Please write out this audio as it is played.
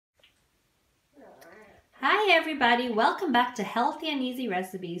Hi everybody, welcome back to Healthy and Easy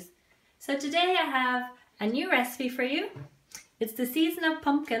Recipes. So today I have a new recipe for you. It's the season of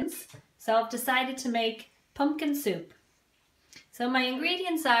pumpkins, so I've decided to make pumpkin soup. So my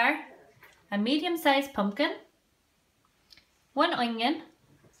ingredients are a medium-sized pumpkin, 1 onion,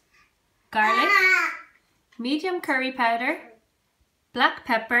 garlic, medium curry powder, black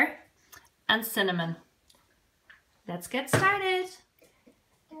pepper and cinnamon. Let's get started.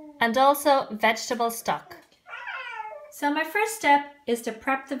 And also vegetable stock. So my first step is to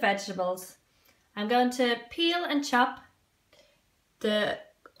prep the vegetables. I'm going to peel and chop the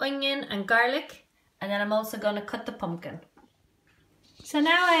onion and garlic, and then I'm also going to cut the pumpkin. So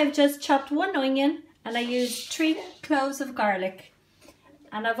now I have just chopped 1 onion and I used 3 cloves of garlic.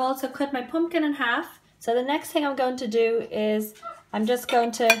 And I've also cut my pumpkin in half. So the next thing I'm going to do is I'm just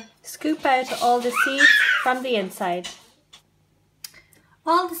going to scoop out all the seeds from the inside.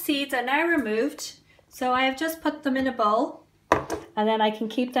 All the seeds are now removed, so I have just put them in a bowl and then I can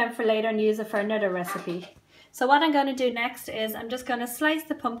keep them for later and use it for another recipe. So what I'm going to do next is I'm just going to slice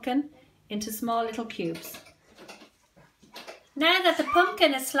the pumpkin into small little cubes. Now that the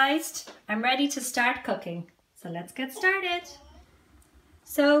pumpkin is sliced, I'm ready to start cooking. So let's get started.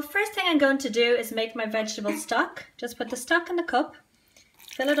 So first thing I'm going to do is make my vegetable stock. Just put the stock in the cup,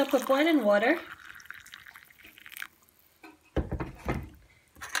 fill it up with boiling water,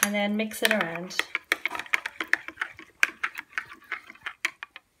 and then mix it around.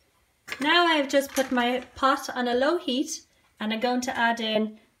 Now I've just put my pot on a low heat and I'm going to add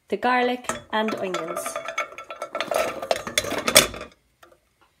in the garlic and onions.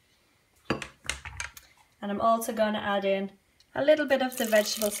 And I'm also going to add in a little bit of the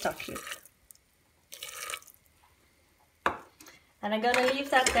vegetable stock cube. And I'm going to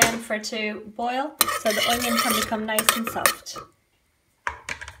leave that then to boil so the onion can become nice and soft.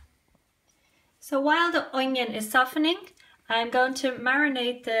 So while the onion is softening, I'm going to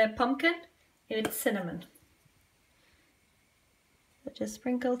marinate the pumpkin with cinnamon. So just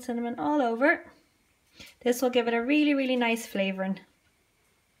sprinkle cinnamon all over. This will give it a really nice flavouring.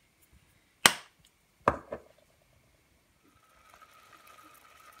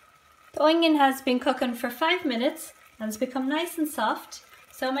 The onion has been cooking for 5 minutes and it's become nice and soft.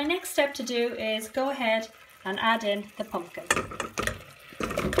 So my next step to do is go ahead and add in the pumpkin.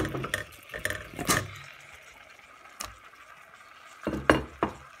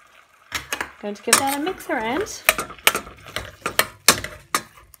 Going to give that a mix around.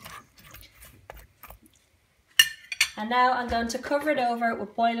 And now I'm going to cover it over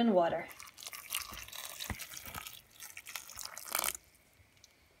with boiling water.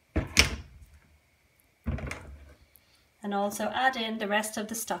 And also add in the rest of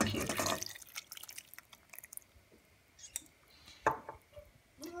the stock cube.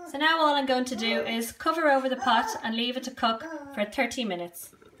 So now all I'm going to do is cover over the pot and leave it to cook for 30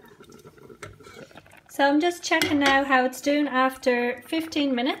 minutes. So I'm just checking now how it's doing after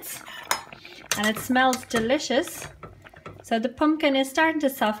 15 minutes and it smells delicious. So the pumpkin is starting to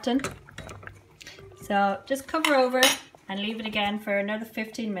soften. So just cover over and leave it again for another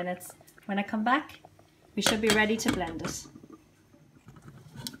 15 minutes. When I come back, we should be ready to blend it.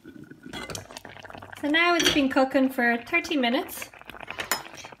 So now it's been cooking for 30 minutes.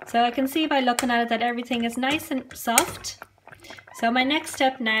 So I can see by looking at it that everything is nice and soft. So my next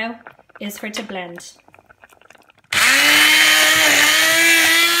step now is for it to blend.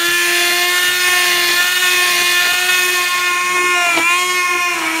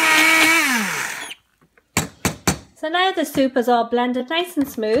 So now the soup is all blended nice and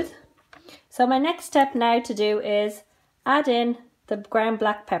smooth. So my next step now to do is add in the ground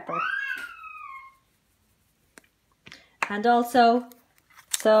black pepper. And also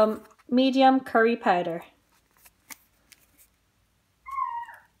some medium curry powder.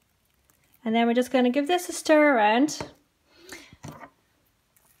 And then we're just going to give this a stir around.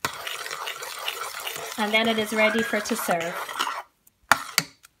 And then it is ready for it to serve.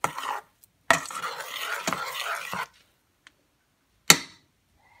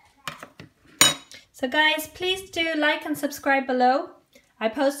 So guys, please do like and subscribe below. I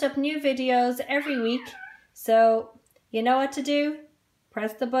post up new videos every week. So you know what to do.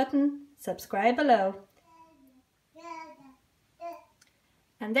 Press the button, subscribe below.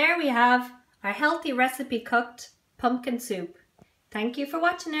 And there we have our healthy recipe cooked pumpkin soup. Thank you for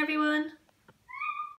watching everyone.